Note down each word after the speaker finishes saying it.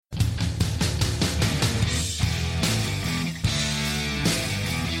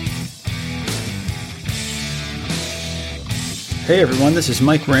Hey everyone, this is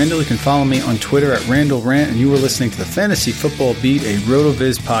Mike Randall. You can follow me on Twitter at RandallRant, and you are listening to the Fantasy Football Beat, a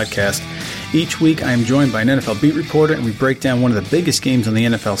RotoViz podcast. Each week I am joined by an NFL beat reporter, and we break down one of the biggest games on the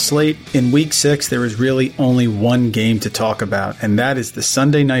NFL slate. In Week 6, there is really only one game to talk about, and that is the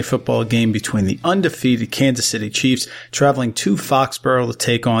Sunday Night Football game between the undefeated Kansas City Chiefs traveling to Foxborough to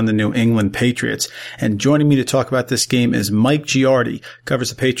take on the New England Patriots. And joining me to talk about this game is Mike Giardi, covers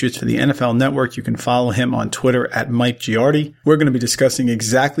the Patriots for the NFL Network. You can follow him on Twitter at Mike Giardi. We're going to be discussing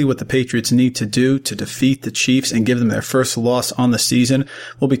exactly what the Patriots need to do to defeat the Chiefs and give them their first loss on the season.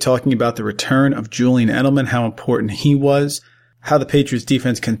 We'll be talking about the return of Julian Edelman, how important he was, how the Patriots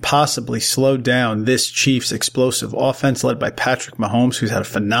defense can possibly slow down this Chiefs explosive offense led by Patrick Mahomes, who's had a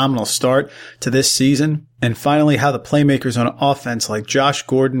phenomenal start to this season. And finally, how the playmakers on offense like Josh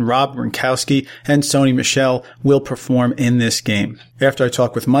Gordon, Rob Gronkowski, and Sony Michel will perform in this game. After I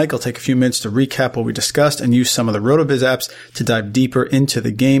talk with Mike, I'll take a few minutes to recap what we discussed and use some of the RotoViz apps to dive deeper into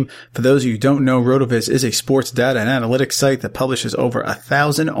the game. For those of you who don't know, RotoViz is a sports data and analytics site that publishes over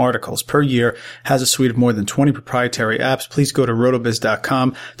 1,000 articles per year, has a suite of more than 20 proprietary apps. Please go to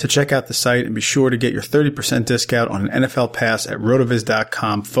rotoviz.com to check out the site and be sure to get your 30% discount on an NFL pass at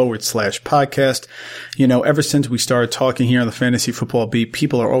rotoviz.com/podcast. You know, ever since we started talking here on the Fantasy Football Beat,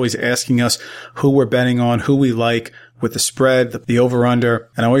 people are always asking us who we're betting on, who we like with the spread, the over-under.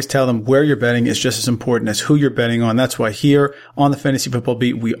 And I always tell them where you're betting is just as important as who you're betting on. That's why here on the Fantasy Football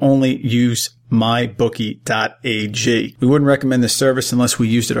Beat, we only use mybookie.ag. We wouldn't recommend this service unless we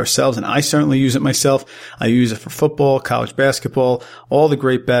used it ourselves, and I certainly use it myself. I use it for football, college basketball, all the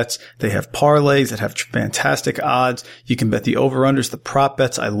great bets. They have parlays that have fantastic odds. You can bet the over-unders, the prop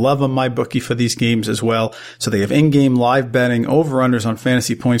bets. I love on MyBookie for these games as well. So they have in-game live betting, over-unders on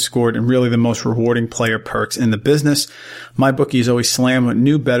fantasy points scored, and really the most rewarding player perks in the business. MyBookie is always slammed with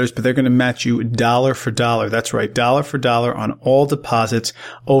new bettors, but they're going to match you dollar for dollar. That's right, dollar for dollar on all deposits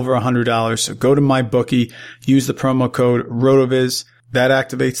over $100. So go to MyBookie, use the promo code RotoViz. That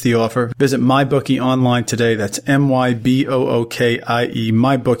activates the offer. Visit MyBookie online today. That's MyBookie,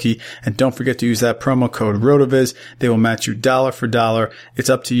 MyBookie. And don't forget to use that promo code RotoViz. They will match you dollar for dollar. It's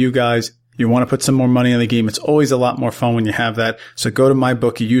up to you guys. You want to put some more money on the game. It's always a lot more fun when you have that. So go to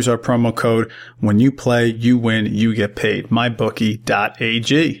MyBookie, use our promo code. When you play, you win, you get paid.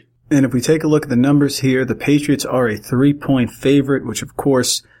 MyBookie.ag. And if we take a look at the numbers here, the Patriots are a 3-point favorite, which of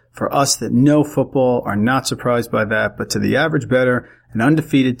course, for us that know football are not surprised by that. But to the average bettor, an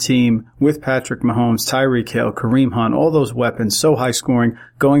undefeated team with Patrick Mahomes, Tyreek Hill, Kareem Hunt, all those weapons, so high scoring,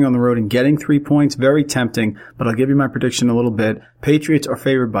 going on the road and getting 3 points, very tempting. But I'll give you my prediction in a little bit. Patriots are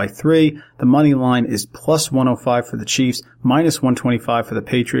favored by 3. The money line is plus 105 for the Chiefs, minus 125 for the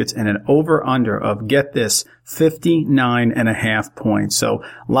Patriots, and an over-under of, get this, 59.5 points. So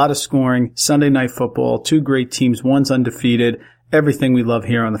a lot of scoring, Sunday Night Football, two great teams, one's undefeated. Everything we love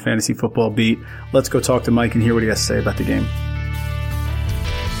here on the Fantasy Football Beat. Let's go talk to Mike and hear what he has to say about the game.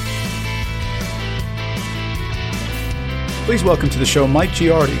 Please welcome to the show Mike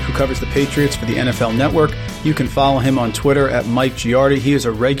Giardi, who covers the Patriots for the NFL Network. You can follow him on Twitter at Mike Giardi. He is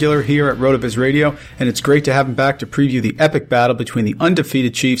a regular here at RotoViz Radio, and it's great to have him back to preview the epic battle between the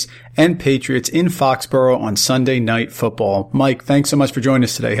undefeated Chiefs and Patriots in Foxborough on Sunday Night Football. Mike, thanks so much for joining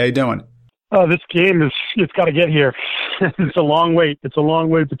us today. How you doing? Oh, this game it's got to get here. It's a long wait. It's a long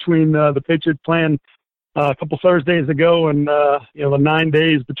wait between the Patriots playing a couple Thursdays ago and the 9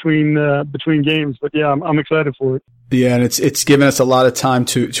 days between games. But yeah, I'm excited for it. Yeah, and it's given us a lot of time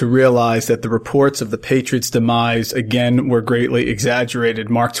to realize that the reports of the Patriots' demise again were greatly exaggerated.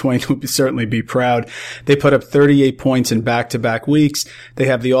 Mark Twain would certainly be proud. They put up 38 points in back-to-back weeks. They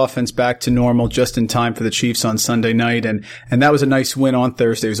have the offense back to normal just in time for the Chiefs on Sunday night, and that was a nice win on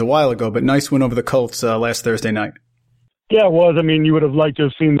Thursday. It was a while ago, but nice win over the Colts last Thursday night. Yeah, it was. I mean, you would have liked to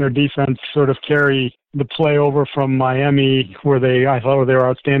have seen their defense sort of carry the play over from Miami, where I thought they were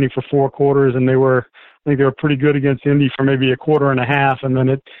outstanding for 4 quarters, and I think they were pretty good against Indy for maybe a quarter and a half, and then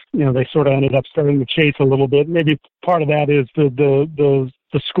they sort of ended up starting to chase a little bit. Maybe part of that is the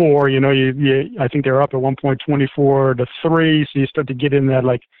score. I think they were up at 1.24-3, so you start to get in that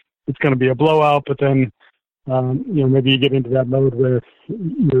like it's going to be a blowout, but then maybe you get into that mode where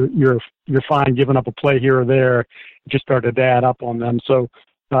you're fine giving up a play here or there. It just started to add up on them. So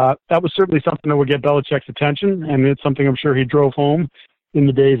that was certainly something that would get Belichick's attention, and it's something I'm sure he drove home in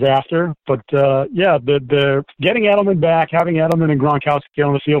the days after. But the getting Edelman back, having Edelman and Gronkowski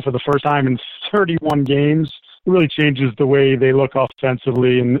on the field for the first time in 31 games really changes the way they look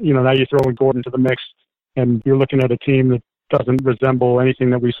offensively. And now you throw in Gordon to the mix, and you're looking at a team that doesn't resemble anything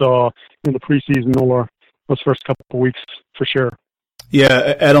that we saw in the preseason or those first couple of weeks for sure.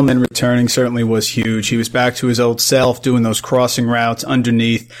 Yeah, Edelman returning certainly was huge. He was back to his old self, doing those crossing routes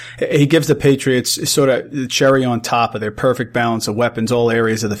underneath. He gives the Patriots sort of the cherry on top of their perfect balance of weapons, all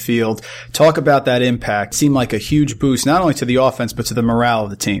areas of the field. Talk about that impact. It seemed like a huge boost, not only to the offense, but to the morale of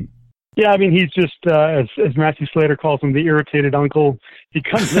the team. Yeah, I mean, he's just, as Matthew Slater calls him, the irritated uncle. He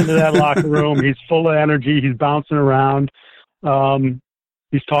comes into that locker room. He's full of energy. He's bouncing around.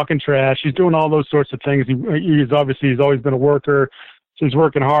 He's talking trash. He's doing all those sorts of things. He's always been a worker. So he's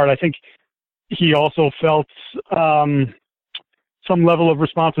working hard. I think he also felt some level of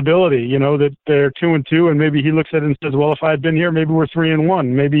responsibility, that they're 2-2, and maybe he looks at it and says, well, if I had been here, maybe we're 3-1.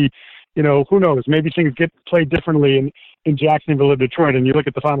 Maybe, who knows? Maybe things get played differently in Jacksonville or Detroit, and you look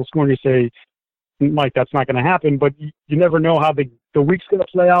at the final score and you say, Mike, that's not going to happen. But you never know how the week's going to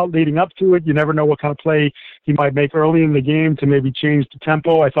play out leading up to it. You never know what kind of play he might make early in the game to maybe change the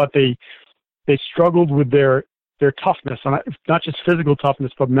tempo. I thought they struggled with their toughness, and not just physical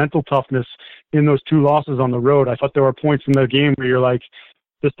toughness, but mental toughness in those 2 losses on the road. I thought there were points in the game where you're like,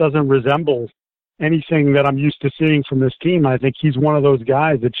 this doesn't resemble anything that I'm used to seeing from this team. I think he's one of those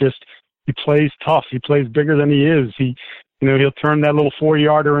guys that he plays tough. He plays bigger than he is. He'll turn that little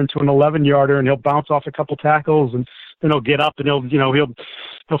 4-yarder into an 11-yarder, and he'll bounce off a couple tackles, and then he'll get up and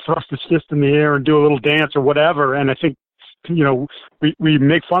he'll thrust his fist in the air and do a little dance or whatever. And I think, we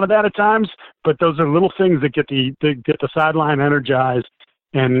make fun of that at times, but those are little things that get the sideline energized.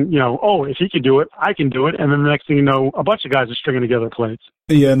 And, if he can do it, I can do it. And then the next thing you know, a bunch of guys are stringing together plays.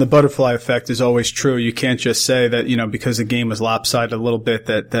 Yeah, and the butterfly effect is always true. You can't just say that, because the game was lopsided a little bit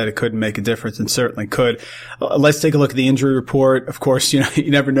that it couldn't make a difference, and certainly could. Let's take a look at the injury report. Of course,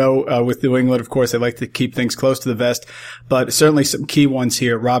 you never know with New England. Of course, they like to keep things close to the vest, but certainly some key ones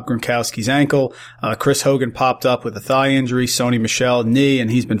here. Rob Gronkowski's ankle. Chris Hogan popped up with a thigh injury. Sony Michel, knee,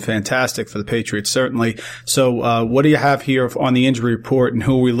 and he's been fantastic for the Patriots, certainly. So, what do you have here on the injury report, and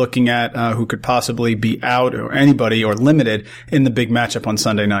who are we looking at who could possibly be out, or anybody, or limited in the big matchup on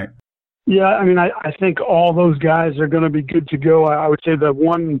Sunday night? Yeah, I mean, I think all those guys are going to be good to go. I would say the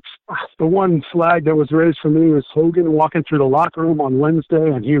one flag that was raised for me was Hogan walking through the locker room on Wednesday,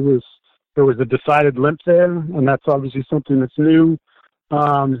 and there was a decided limp there, and that's obviously something that's new.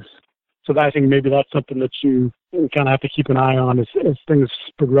 So I think maybe that's something that you kind of have to keep an eye on as things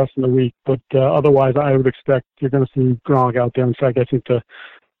progress in the week. But otherwise, I would expect you're going to see Gronk out there. In fact, I think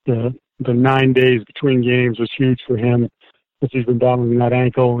the 9 days between games was huge for him, as he's been battling that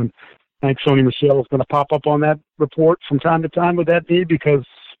ankle. And I think Sony Michel is going to pop up on that report from time to time with that knee, because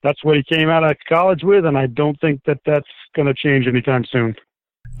that's what he came out of college with, and I don't think that that's going to change anytime soon.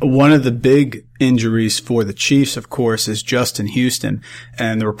 One of the big injuries for the Chiefs, of course, is Justin Houston.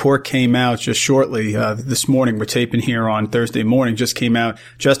 And the report came out just shortly this morning. We're taping here on Thursday morning. Just came out.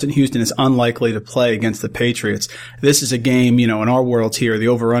 Justin Houston is unlikely to play against the Patriots. This is a game, in our world here, the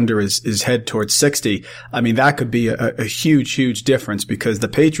over-under is head towards 60. I mean, that could be a huge, huge difference, because the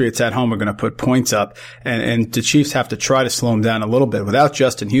Patriots at home are going to put points up, and the Chiefs have to try to slow them down a little bit. Without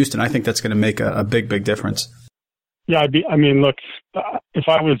Justin Houston, I think that's going to make a big, big difference. Yeah, look, if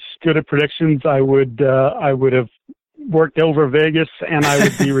I was good at predictions, I would have worked over Vegas, and I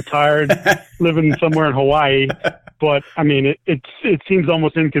would be retired living somewhere in Hawaii. But I mean, it seems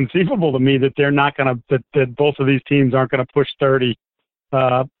almost inconceivable to me that they're not going to, that both of these teams aren't going to push 30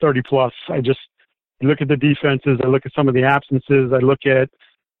 plus. I look at the defenses. I look at some of the absences. I look at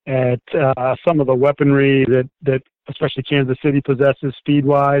some of the weaponry that especially Kansas City possesses speed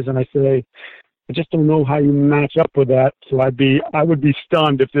wise. And I say, I just don't know how you match up with that. So I would be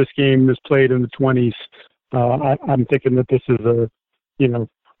stunned if this game is played in the 20s. I'm thinking that this is on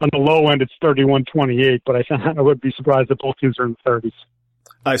the low end, it's 31-28, but I would be surprised if both teams are in the 30s.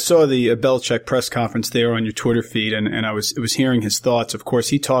 I saw the Belichick press conference there on your Twitter feed, and I was hearing his thoughts. Of course,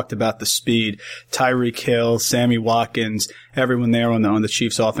 he talked about the speed, Tyreek Hill, Sammy Watkins, everyone there on the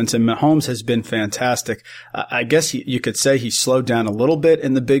Chiefs offense, and Mahomes has been fantastic. I guess you could say he slowed down a little bit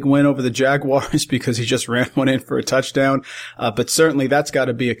in the big win over the Jaguars because he just ran one in for a touchdown. But certainly that's got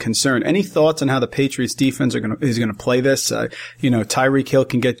to be a concern. Any thoughts on how the Patriots defense is going to play this? Tyreek Hill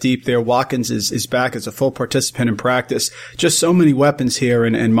can get deep there. Watkins is back as a full participant in practice. Just so many weapons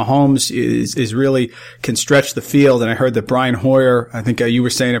here. And Mahomes is really can stretch the field. And I heard that Brian Hoyer, I think you were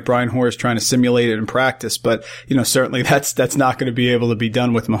saying that Brian Hoyer is trying to simulate it in practice, but certainly that's not going to be able to be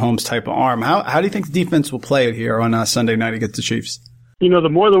done with Mahomes' type of arm. How do you think the defense will play it here on Sunday night against the Chiefs? The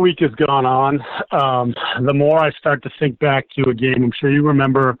more the week has gone on, the more I start to think back to a game. I'm sure you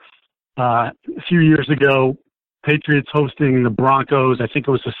remember a few years ago, Patriots hosting the Broncos. I think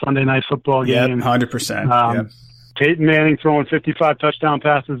it was a Sunday night football game. Yeah, 100%. Yep. Peyton Manning throwing 55 touchdown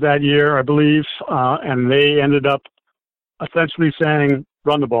passes that year, I believe, and they ended up essentially saying,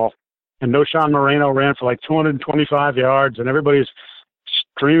 run the ball. And no Sean Moreno ran for like 225 yards, and everybody's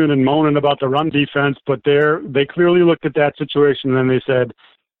screaming and moaning about the run defense, but they clearly looked at that situation and they said,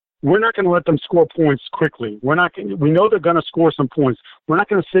 we're not going to let them score points quickly. We know they're going to score some points. We're not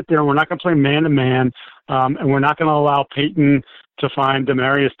going to sit there and we're not going to play man-to-man, and we're not going to allow Peyton to find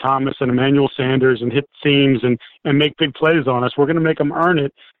Demaryius Thomas and Emmanuel Sanders and hit seams and make big plays on us. We're going to make them earn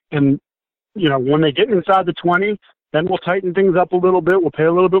it. And, when they get inside the 20, then we'll tighten things up a little bit. We'll pay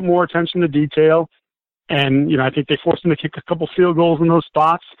a little bit more attention to detail. And, I think they forced them to kick a couple field goals in those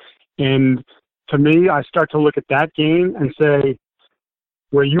spots. And to me, I start to look at that game and say,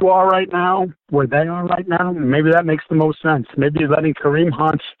 where you are right now, where they are right now, maybe that makes the most sense. Maybe letting Kareem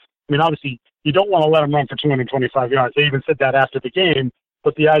Hunt, obviously, you don't want to let him run for 225 yards. They even said that after the game.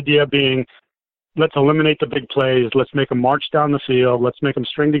 But the idea being, let's eliminate the big plays. Let's make them march down the field. Let's make them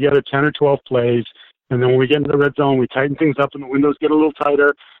string together 10 or 12 plays. And then when we get into the red zone, we tighten things up and the windows get a little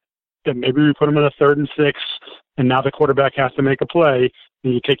tighter. Then maybe we put them in a 3rd and 6, and now the quarterback has to make a play,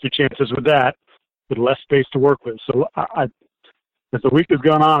 and you take your chances with that, with less space to work with. So as the week has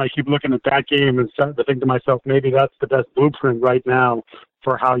gone on, I keep looking at that game and starting to think to myself, maybe that's the best blueprint right now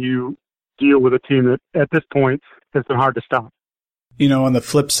for how you deal with a team that, at this point, has been hard to stop. On the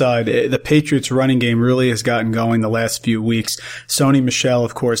flip side, the Patriots running game really has gotten going the last few weeks. Sony Michel,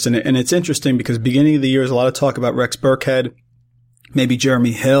 of course, and it's interesting because beginning of the year, there's a lot of talk about Rex Burkhead, maybe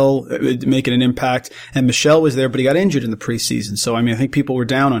Jeremy Hill making an impact, and Michel was there, but he got injured in the preseason. So, I think people were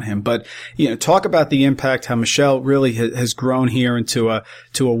down on him. But, talk about the impact, how Michel really has grown here into a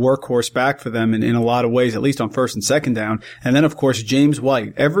workhorse back for them in a lot of ways, at least on 1st and 2nd down. And then, of course, James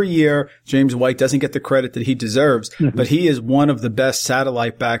White. Every year, James White doesn't get the credit that he deserves, but he is one of the best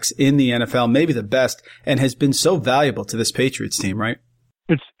satellite backs in the NFL, maybe the best, and has been so valuable to this Patriots team, right?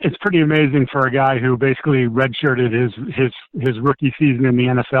 It's pretty amazing for a guy who basically redshirted his rookie season in the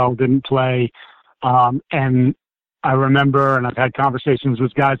NFL, didn't play. And I remember, and I've had conversations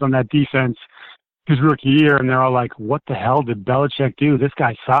with guys on that defense his rookie year, and they're all like, what the hell did Belichick do? This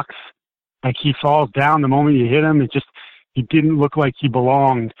guy sucks. Like, he falls down the moment you hit him. He didn't look like he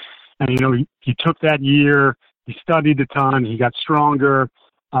belonged. And, he took that year, he studied a ton, he got stronger.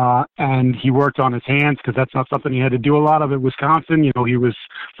 And he worked on his hands because that's not something he had to do a lot of at Wisconsin. He was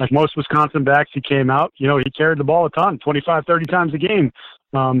like most Wisconsin backs. He came out, he carried the ball a ton, 25, 30 times a game.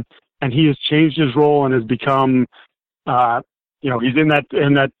 And he has changed his role and has become, he's in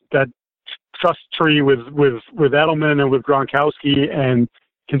that trust tree with Edelman and with Gronkowski and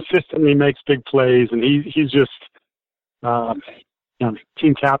consistently makes big plays. And he's just,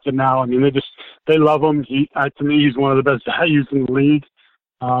 team captain now. They love him. To me, he's one of the best values in the league.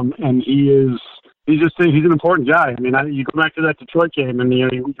 And he's an important guy. You go back to that Detroit game and,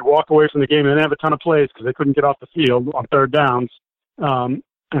 you walk away from the game and they didn't have a ton of plays because they couldn't get off the field on 3rd downs.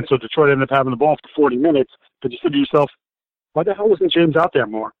 And so Detroit ended up having the ball for 40 minutes. But you said to yourself, why the hell wasn't James out there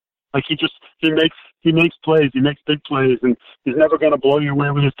more? Like, he makes plays, he makes big plays, and he's never going to blow you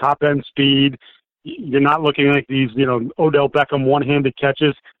away with his top end speed. You're not looking like these, Odell Beckham one-handed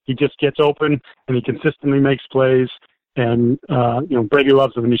catches. He just gets open and he consistently makes plays. And, Brady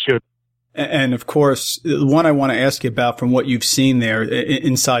loves him, and he should. And of course, the one I want to ask you about from what you've seen there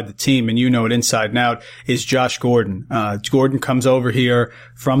inside the team, and it inside and out, is Josh Gordon. Gordon comes over here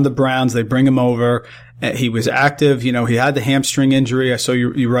from the Browns. They bring him over. He was active. He had the hamstring injury. I saw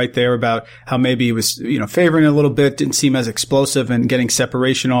you right there about how maybe he was, favoring a little bit, didn't seem as explosive and getting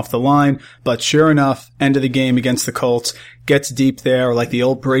separation off the line. But sure enough, end of the game against the Colts, gets deep there, like the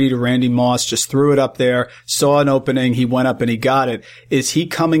old Brady to Randy Moss, just threw it up there, saw an opening, he went up and he got it. Is he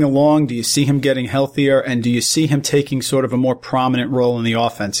coming along? Do you see him getting healthier? And do you see him taking sort of a more prominent role in the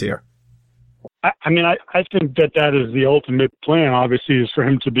offense here? I think that is the ultimate plan, obviously, is for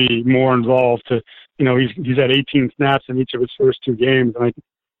him to be more involved. He's had 18 snaps in each of his first 2 games, and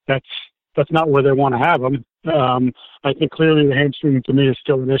that's not where they want to have him. I think clearly the hamstring to me is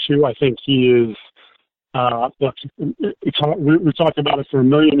still an issue. I think he is. Look, we've talked about it for a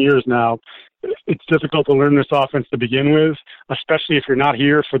million years now. It's difficult to learn this offense to begin with, especially if you're not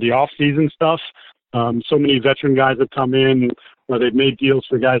here for the off-season stuff. So many veteran guys have come in where they've made deals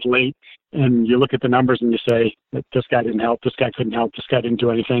for guys late, and you look at the numbers and you say, this guy didn't help, this guy couldn't help, this guy didn't do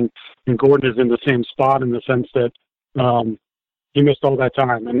anything. And Gordon is in the same spot in the sense that he missed all that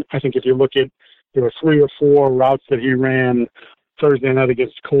time. And I think if you look at, there were 3 or 4 routes that he ran Thursday night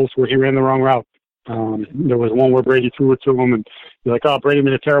against the Colts where he ran the wrong route. There was one where Brady threw it to him, and you're like, oh, Brady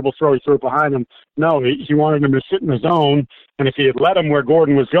made a terrible throw. He threw it behind him. No, he wanted him to sit in the zone, and if he had let him where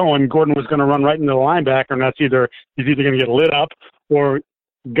Gordon was going, Gordon was going to run right into the linebacker, and he's either going to get lit up or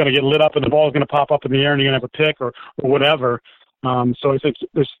going to get lit up and the ball's going to pop up in the air and you're going to have a pick or whatever. So I think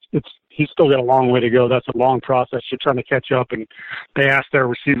he's still got a long way to go. That's a long process. You're trying to catch up, and they ask their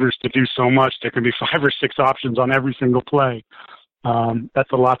receivers to do so much. There can be 5 or 6 options on every single play.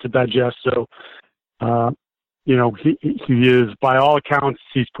 That's a lot to digest. So, he is, by all accounts,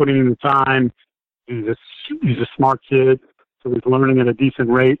 he's putting in the time. He's a smart kid, so he's learning at a decent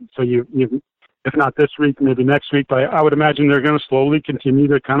rate. So you if not this week, maybe next week. But I would imagine they're going to slowly continue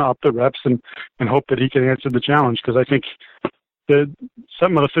to kind of up the reps and hope that he can answer the challenge, because I think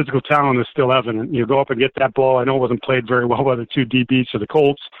some of the physical talent is still evident. You go up and get that ball. I know it wasn't played very well by the 2 DBs for the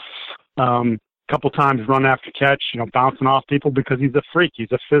Colts. Couple times run after catch, bouncing off people because he's a freak.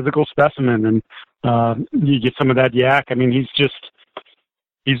 He's a physical specimen, and you get some of that yak. I mean, he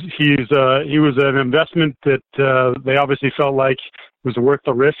was an investment that they obviously felt like was worth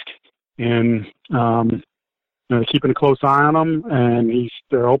the risk, and keeping a close eye on him. And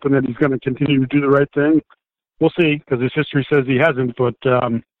they're hoping that he's going to continue to do the right thing. We'll see, because his history says he hasn't. But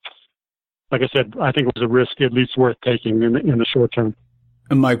like I said, I think it was a risk at least worth taking in the short term.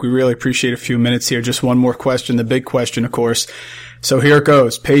 And Mike, we really appreciate a few minutes here. Just one more question, the big question, of course. So here it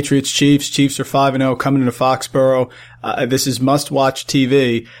goes. Patriots, Chiefs. Chiefs are 5-0 coming into Foxborough. This is must-watch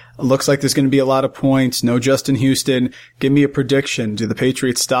TV. Looks like there's going to be a lot of points. No Justin Houston. Give me a prediction. Do the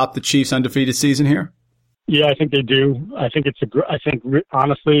Patriots stop the Chiefs' undefeated season here? Yeah, I think they do. I think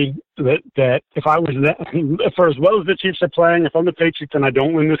honestly that if I was for as well as the Chiefs are playing, if I'm the Patriots and I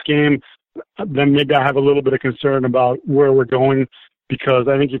don't win this game, then maybe I have a little bit of concern about where we're going, because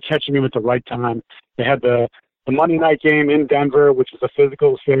I think you're catching them at the right time. They had the Monday night game in Denver, which was a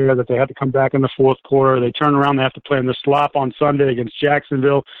physical affair that they had to come back in the fourth quarter. They turn around, they have to play in the slop on Sunday against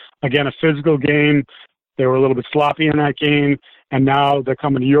Jacksonville. Again, a physical game. They were a little bit sloppy in that game. And now they're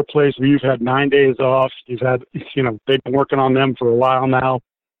coming to your place where you've had 9 days off. You've had, they've been working on them for a while now.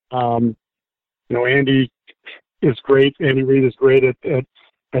 Andy is great. Andy Reid is great at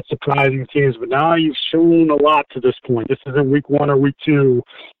surprising teams. But now you've shown a lot to this point. This isn't week 1 or week 2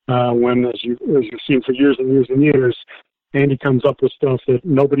 when, as you've seen for years and years and years, Andy comes up with stuff that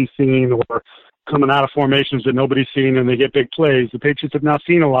nobody's seen, or coming out of formations that nobody's seen, and they get big plays. The Patriots have not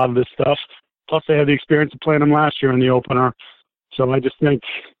seen a lot of this stuff. Plus, they had the experience of playing them last year in the opener. So I just think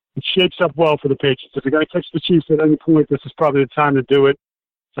it shapes up well for the Patriots. If you're going to catch the Chiefs at any point, this is probably the time to do it.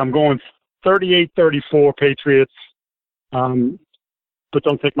 So I'm going 38-34 Patriots. But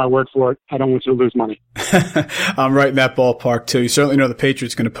don't take my word for it. I don't want you to lose money. I'm right in that ballpark, too. You certainly know the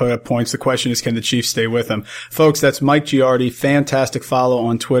Patriots are going to put up points. The question is, can the Chiefs stay with them? Folks, that's Mike Giardi. Fantastic follow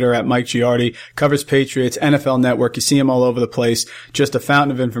on Twitter at Mike Giardi. Covers Patriots, NFL Network. You see him all over the place. Just a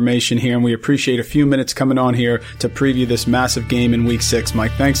fountain of information here, and we appreciate a few minutes coming on here to preview this massive game in Week 6.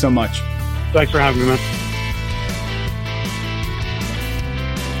 Mike, thanks so much. Thanks for having me, man.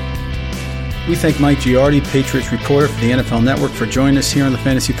 We thank Mike Giardi, Patriots reporter for the NFL Network, for joining us here on the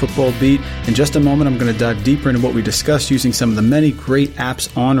Fantasy Football Beat. In just a moment, I'm going to dive deeper into what we discussed using some of the many great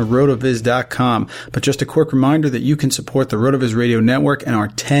apps on rotoviz.com. But just a quick reminder that you can support the RotoViz Radio Network and our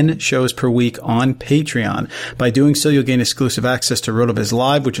 10 shows per week on Patreon. By doing so, you'll gain exclusive access to RotoViz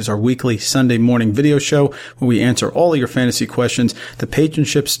Live, which is our weekly Sunday morning video show where we answer all of your fantasy questions. The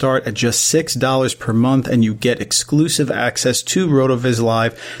patronships start at just $6 per month, and you get exclusive access to RotoViz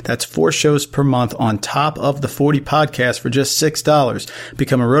Live. That's 4 shows per month on top of the 40 podcasts for just $6.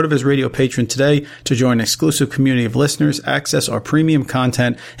 Become a RotoViz Radio patron today to join an exclusive community of listeners, access our premium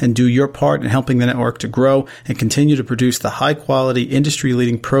content, and do your part in helping the network to grow and continue to produce the high-quality,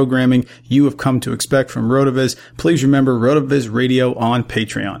 industry-leading programming you have come to expect from RotoViz. Please remember RotoViz Radio on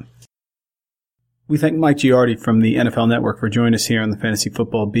Patreon. We thank Mike Giardi from the NFL Network for joining us here on the Fantasy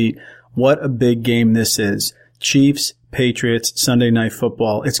Football Beat. What a big game this is. Chiefs, Patriots, Sunday Night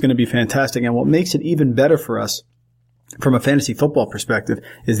Football. It's going to be fantastic. And what makes it even better for us from a fantasy football perspective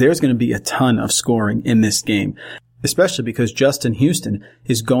is there's going to be a ton of scoring in this game, especially because Justin Houston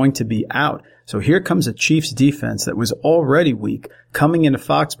is going to be out. So here comes a Chiefs defense that was already weak coming into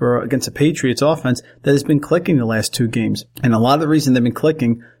Foxborough against a Patriots offense that has been clicking the last 2 games. And a lot of the reason they've been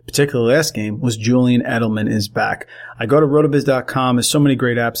clicking, particularly last game, was Julian Edelman is back. I go to rotoviz.com. There's so many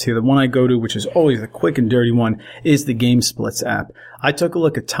great apps here. The one I go to, which is always the quick and dirty one, is the Game Splits app. I took a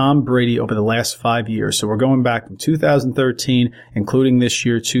look at Tom Brady over the last 5 years. So we're going back from 2013, including this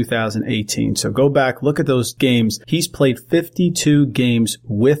year, 2018. So go back, look at those games. He's played 52 games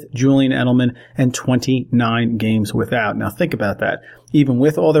with Julian Edelman and 29 games without. Now think about that. Even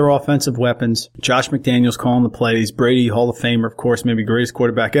with all their offensive weapons, Josh McDaniels calling the plays, Brady, Hall of Famer, of course, maybe greatest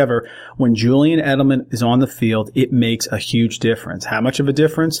quarterback ever. When Julian Edelman is on the field, it makes a huge difference. How much of a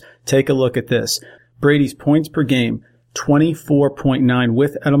difference? Take a look at this. Brady's points per game, 24.9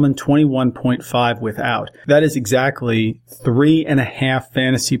 with Edelman, 21.5 without. That is exactly 3.5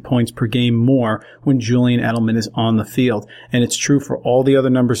 fantasy points per game more when Julian Edelman is on the field. And it's true for all the other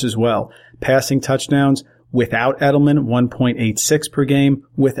numbers as well. Passing touchdowns, without Edelman, 1.86 per game.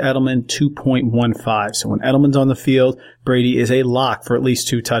 With Edelman, 2.15. So when Edelman's on the field, Brady is a lock for at least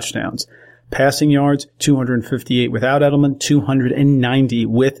 2 touchdowns. Passing yards, 258 without Edelman, 290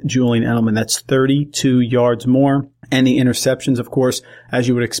 with Julian Edelman. That's 32 yards more. And the interceptions, of course, as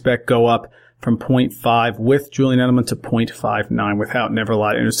you would expect, go up from 0.5 with Julian Edelman to 0.59 without. Never a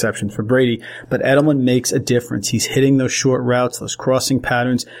lot of interceptions for Brady. But Edelman makes a difference. He's hitting those short routes, those crossing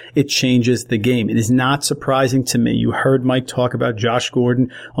patterns. It changes the game. It is not surprising to me. You heard Mike talk about Josh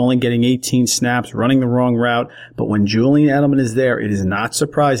Gordon only getting 18 snaps, running the wrong route. But when Julian Edelman is there, it is not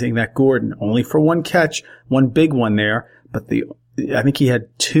surprising that Gordon, only for one catch, one big one there, but I think he had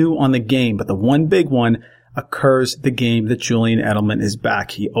 2 on the game, but the one big one occurs the game that Julian Edelman is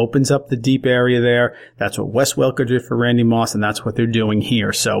back. He opens up the deep area there. That's what Wes Welker did for Randy Moss, and that's what they're doing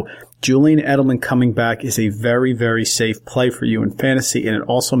here. So Julian Edelman coming back is a very, very safe play for you in fantasy, and it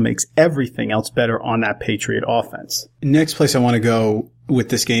also makes everything else better on that Patriot offense. Next place I want to go with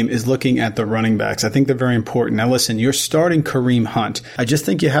this game is looking at the running backs. I think they're very important. Now listen, you're starting Kareem Hunt. I just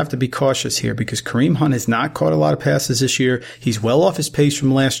think you have to be cautious here because Kareem Hunt has not caught a lot of passes this year. He's well off his pace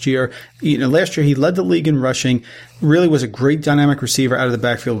from last year. Last year he led the league in rushing, really was a great dynamic receiver out of the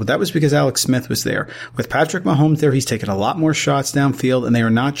backfield, but that was because Alex Smith was there. With Patrick Mahomes there, he's taken a lot more shots downfield and they are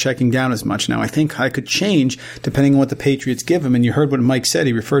not checking down as much. Now I think I could change depending on what the Patriots give him, and you heard what Mike said.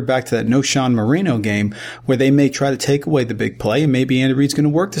 He referred back to that no Sean Marino game where they may try to take away the big play and maybe Andy Reid's going to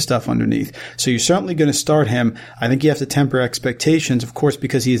work the stuff underneath. So you're certainly going to start him. I think you have to temper expectations, of course,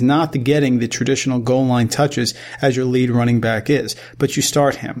 because he is not getting the traditional goal line touches as your lead running back is. But you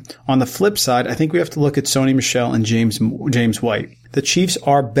start him. On the flip side, I think we have to look at Sony Michel and James White. The Chiefs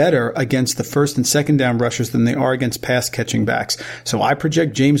are better against the first and second down rushers than they are against pass catching backs. So I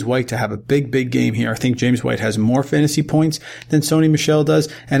project James White to have a big, big game here. I think James White has more fantasy points than Sony Michel does,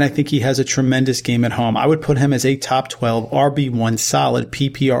 and I think he has a tremendous game at home. I would put him as a top 12 RB1 solid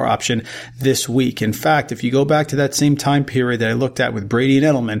PPR option this week. In fact, if you go back to that same time period that I looked at with Brady and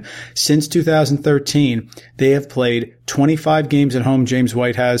Edelman, since 2013, they have played 25 games at home, James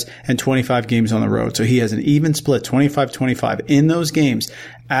White has, and 25 games on the road. So he has an even split, 25-25. In those games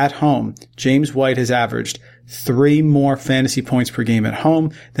at home, James White has averaged 3 more fantasy points per game at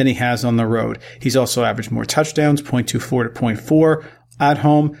home than he has on the road. He's also averaged more touchdowns, 0.24 to 0.4 at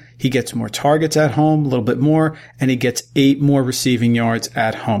home. He gets more targets at home, a little bit more, and he gets 8 more receiving yards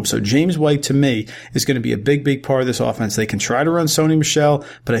at home. So James White, to me, is going to be a big, big part of this offense. They can try to run Sony Michel,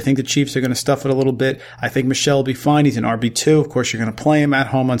 but I think the Chiefs are going to stuff it a little bit. I think Michel will be fine. He's an RB2. Of course, you're going to play him at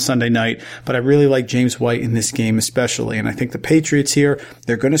home on Sunday night, but I really like James White in this game especially. And I think the Patriots here,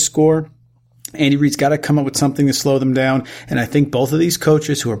 they're going to score. Andy Reid's got to come up with something to slow them down. And I think both of these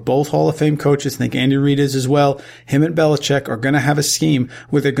coaches, who are both Hall of Fame coaches, I think Andy Reid is as well, him and Belichick are going to have a scheme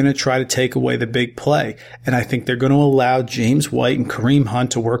where they're going to try to take away the big play. And I think they're going to allow James White and Kareem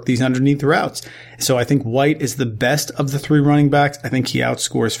Hunt to work these underneath routes. So I think White is the best of the 3 running backs. I think he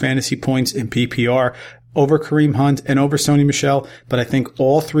outscores fantasy points in PPR over Kareem Hunt and over Sony Michel, but I think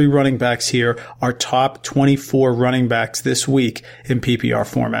all 3 running backs here are top 24 running backs this week in PPR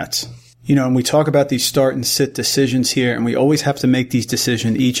formats. You know, and we talk about these start and sit decisions here, and we always have to make these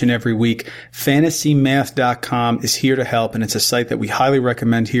decisions each and every week. FantasyMath.com is here to help, and it's a site that we highly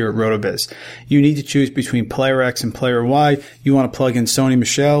recommend here at RotoViz. You need to choose between player X and player Y. You want to plug in Sony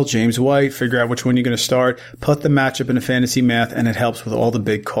Michel, James White, figure out which one you're going to start, put the matchup into Fantasy Math, and it helps with all the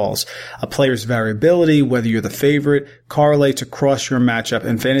big calls. A player's variability, whether you're the favorite, correlates across your matchup,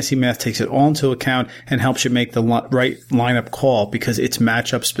 and Fantasy Math takes it all into account and helps you make the right lineup call because it's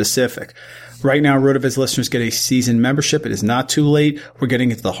matchup specific. Right now, RotoViz listeners get a season membership. It is not too late. We're getting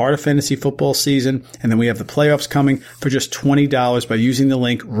into the heart of fantasy football season, and then we have the playoffs coming for just $20 by using the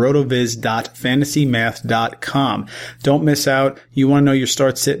link rotoviz.fantasymath.com. Don't miss out. You want to know your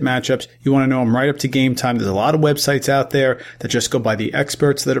start-sit matchups. You want to know them right up to game time. There's a lot of websites out there that just go by the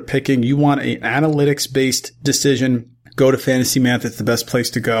experts that are picking. You want an analytics-based decision. Go to Fantasy Math. It's the best place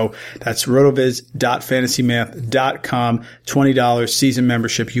to go. That's rotoviz.fantasymath.com. $20 season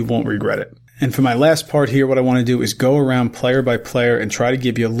membership. You won't regret it. And for my last part here, what I want to do is go around player by player and try to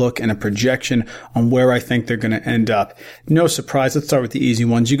give you a look and a projection on where I think they're going to end up. No surprise. Let's start with the easy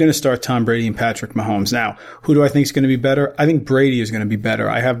ones. You're going to start Tom Brady and Patrick Mahomes. Now, who do I think is going to be better? I think Brady is going to be better.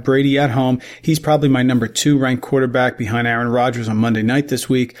 I have Brady at home. He's probably my number 2 ranked quarterback behind Aaron Rodgers on Monday night this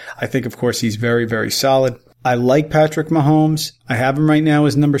week. I think, of course, he's very, very solid. I like Patrick Mahomes. I have him right now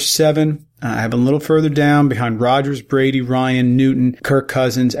as number 7. I have him a little further down behind Rodgers, Brady, Ryan, Newton, Kirk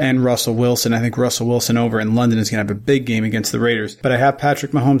Cousins, and Russell Wilson. I think Russell Wilson over in London is going to have a big game against the Raiders. But I have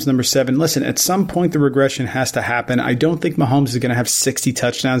Patrick Mahomes number 7. Listen, at some point the regression has to happen. I don't think Mahomes is going to have 60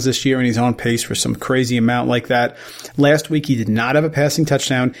 touchdowns this year, and he's on pace for some crazy amount like that. Last week he did not have a passing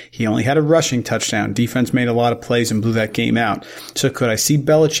touchdown. He only had a rushing touchdown. Defense made a lot of plays and blew that game out. So could I see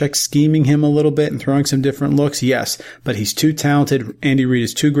Belichick scheming him a little bit and throwing some different looks? Yes, but he's too talented. Andy Reid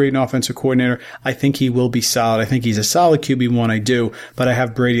is too great an offensive coordinator. I think he will be solid. I think he's a solid QB1, I do, but I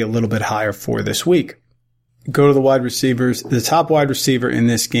have Brady a little bit higher for this week. Go to the wide receivers. The top wide receiver in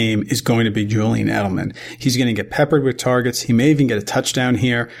this game is going to be Julian Edelman. He's going to get peppered with targets. He may even get a touchdown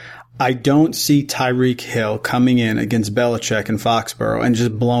here. I don't see Tyreek Hill coming in against Belichick in Foxborough and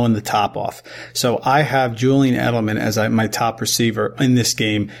just blowing the top off. So I have Julian Edelman as my top receiver in this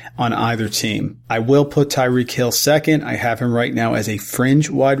game on either team. I will put Tyreek Hill second. I have him right now as a fringe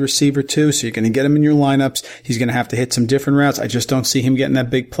wide receiver too, so you're going to get him in your lineups. He's going to have to hit some different routes. I just don't see him getting that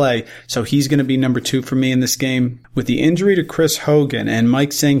big play. So he's going to be number 2 for me in this game. With the injury to Chris Hogan and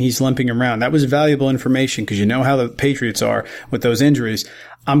Mike saying he's limping around, that was valuable information because you know how the Patriots are with those injuries.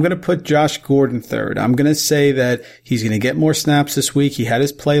 I'm going to put Josh Gordon third. I'm going to say that he's going to get more snaps this week. He had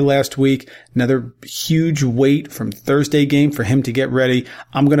his play last week. Another huge wait from Thursday game for him to get ready.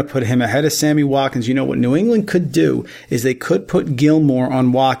 I'm going to put him ahead of Sammy Watkins. You know what New England could do is they could put Gilmore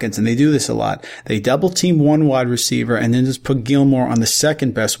on Watkins, and they do this a lot. They double team one wide receiver and then just put Gilmore on the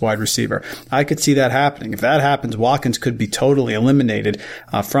second best wide receiver. I could see that happening. If that happens, Watkins could be totally eliminated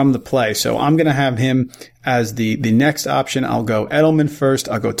from the play. So I'm going to have him as the next option. I'll go Edelman first.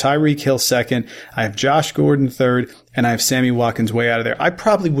 I'll go Tyreek Hill second. I have Josh Gordon third, and I have Sammy Watkins way out of there. I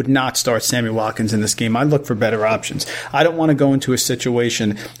probably would not start Sammy Watkins in this game. I'd look for better options. I don't want to go into a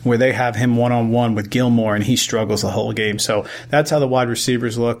situation where they have him one-on-one with Gilmore and he struggles the whole game. So that's how the wide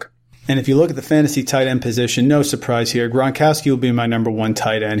receivers look. And if you look at the fantasy tight end position, no surprise here. Gronkowski will be my number 1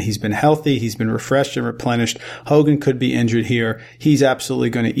 tight end. He's been healthy. He's been refreshed and replenished. Hogan could be injured here. He's absolutely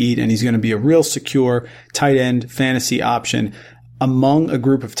going to eat, and he's going to be a real secure tight end fantasy option among a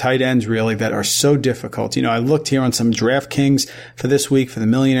group of tight ends really that are so difficult. You know, I looked here on some DraftKings for this week for the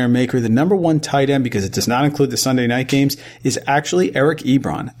Millionaire Maker. The number 1 tight end, because it does not include the Sunday night games, is actually Eric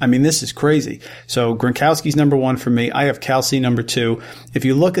Ebron. I mean, this is crazy. So Gronkowski's number 1 for me. I have Kelsey number 2. If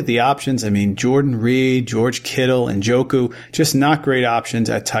you look at the options, I mean, Jordan Reed, George Kittle, and Njoku, just not great options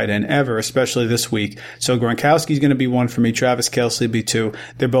at tight end ever, especially this week. So Gronkowski's going to be 1 for me. Travis Kelce will be 2.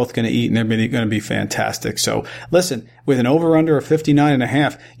 They're both going to eat, and they're going to be fantastic. So listen, with an over-under of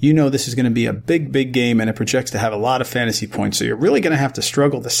 59.5, you know this is going to be a big, big game, and it projects to have a lot of fantasy points. So you're really going to have to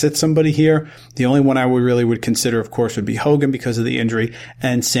struggle to sit somebody here. The only one I would consider, of course, would be Hogan because of the injury,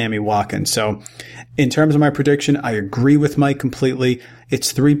 and Sammy Watkins. So in terms of my prediction, I agree with Mike completely.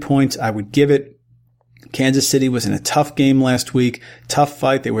 It's 3 points. I would give it. Kansas City was in a tough game last week, tough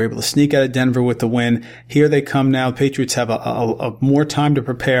fight. They were able to sneak out of Denver with the win. Here they come now. Patriots have a more time to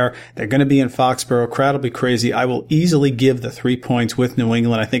prepare. They're going to be in Foxborough. Crowd will be crazy. I will easily give the 3 points with New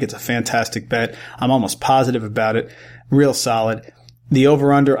England. I think it's a fantastic bet. I'm almost positive about it. Real solid. The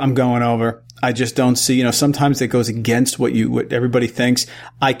over-under, I'm going over. I just don't see, you know, sometimes it goes against what everybody thinks.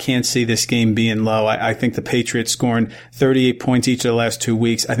 I can't see this game being low. I think the Patriots scoring 38 points each of the last 2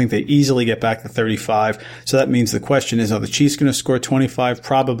 weeks. I think they easily get back to 35. So that means the question is, are the Chiefs going to score 25?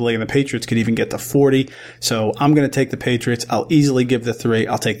 Probably. And the Patriots could even get to 40. So I'm going to take the Patriots. I'll easily give the 3.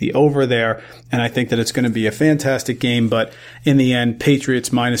 I'll take the over there. And I think that it's going to be a fantastic game. But in the end, Patriots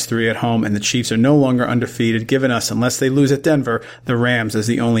 -3 at home, and the Chiefs are no longer undefeated, giving us, unless they lose at Denver, the Rams as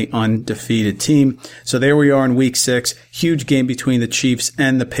the only undefeated team. So there we are in week 6. Huge game between the Chiefs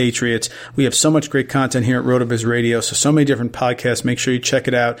and the Patriots. We have so much great content here at RotoViz Radio. So many different podcasts. Make sure you check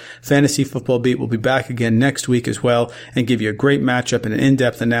it out. Fantasy Football Beat will be back again next week as well and give you a great matchup and an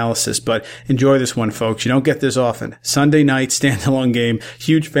in-depth analysis. But enjoy this one, folks. You don't get this often. Sunday night standalone game.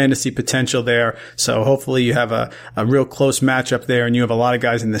 Huge fantasy potential there. So hopefully you have a real close matchup there, and you have a lot of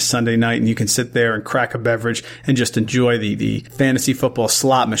guys in this Sunday night, and you can sit there and crack a beverage and just enjoy the fantasy football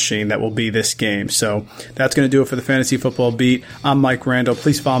slot machine that will be this game. So that's going to do it for the Fantasy Football Beat. I'm Mike Randall.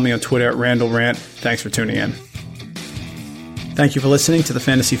 Please follow me on Twitter at RandallRant. Thanks for tuning in. Thank you for listening to the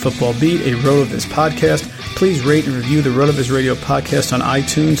Fantasy Football Beat, a RotoViz podcast. Please rate and review the RotoViz Radio podcast on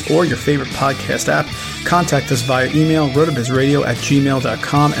iTunes or your favorite podcast app. Contact us via email,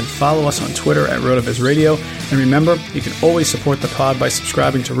 rotovizradio@gmail.com, and follow us on Twitter at RotoVizRadio. And remember, you can always support the pod by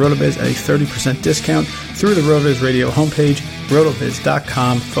subscribing to RotoViz at a 30% discount through the RotoViz Radio homepage,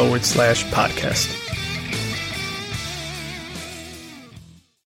 rotoviz.com/podcast.